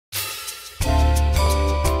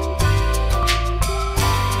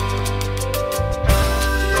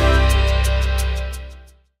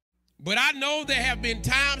know there have been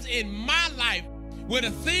times in my life where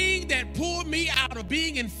the thing that pulled me out of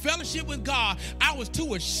being in fellowship with God, I was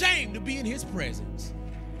too ashamed to be in his presence.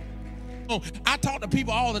 I talk to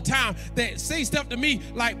people all the time that say stuff to me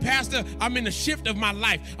like, Pastor, I'm in a shift of my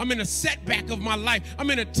life. I'm in a setback of my life. I'm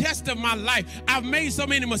in a test of my life. I've made so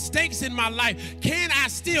many mistakes in my life. Can I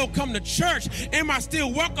still come to church? Am I still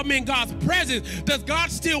welcome in God's presence? Does God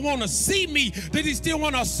still want to see me? Does he still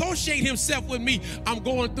want to associate himself with me? I'm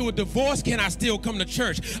going through a divorce. Can I still come to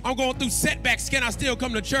church? I'm going through setbacks. Can I still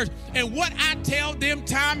come to church? And what I tell them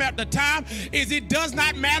time after time is it does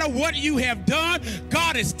not matter what you have done.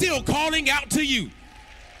 God is still calling out to you.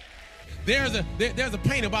 There's a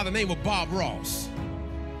painter by the name of Bob Ross.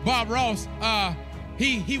 Bob Ross,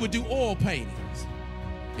 he would do oil paintings.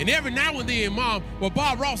 And every now and then, while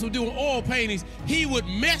Bob Ross was doing oil paintings, he would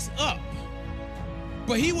mess up.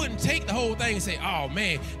 But he wouldn't take the whole thing and say, oh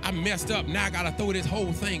man, I messed up. Now I gotta throw this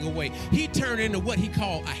whole thing away. He turned into what he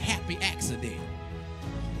called a happy accident.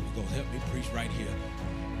 Holy Ghost, help me preach right here.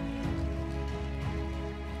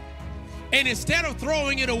 And instead of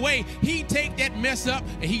throwing it away, he'd take that mess up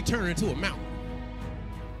and he'd turn it into a mountain.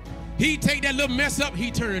 He'd take that little mess up,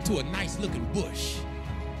 he'd turn it into a nice looking bush.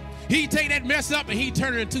 He'd take that mess up and he'd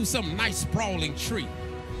turn it into some nice sprawling tree.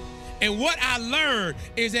 And what I learned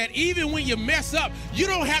is that even when you mess up, you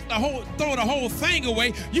don't have to throw the whole thing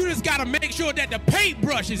away. You just got to make sure that the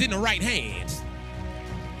paintbrush is in the right hands.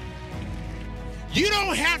 You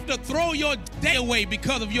don't have to throw your day away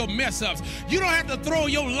because of your mess-ups. You don't have to throw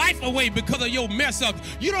your life away because of your mess-ups.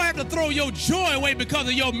 You don't have to throw your joy away because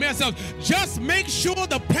of your mess-ups. Just make sure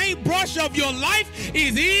the paintbrush of your life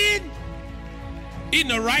is in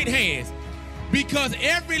the right hands. Because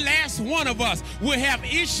every last one of us will have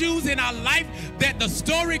issues in our life that the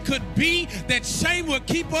story could be that shame will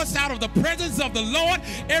keep us out of the presence of the Lord.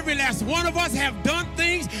 Every last one of us have done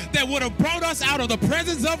things that would have brought us out of the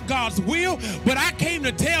presence of God's will. But I came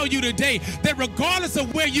to tell you today that regardless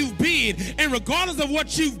of where you've been and regardless of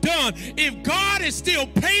what you've done, if God is still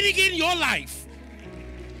painting in your life,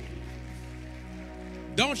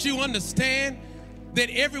 don't you understand that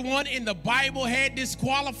everyone in the Bible had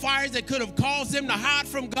disqualifiers that could have caused them to hide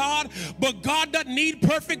from God? But God doesn't need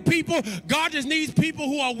perfect people. God just needs people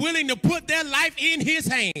who are willing to put their life in his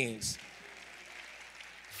hands.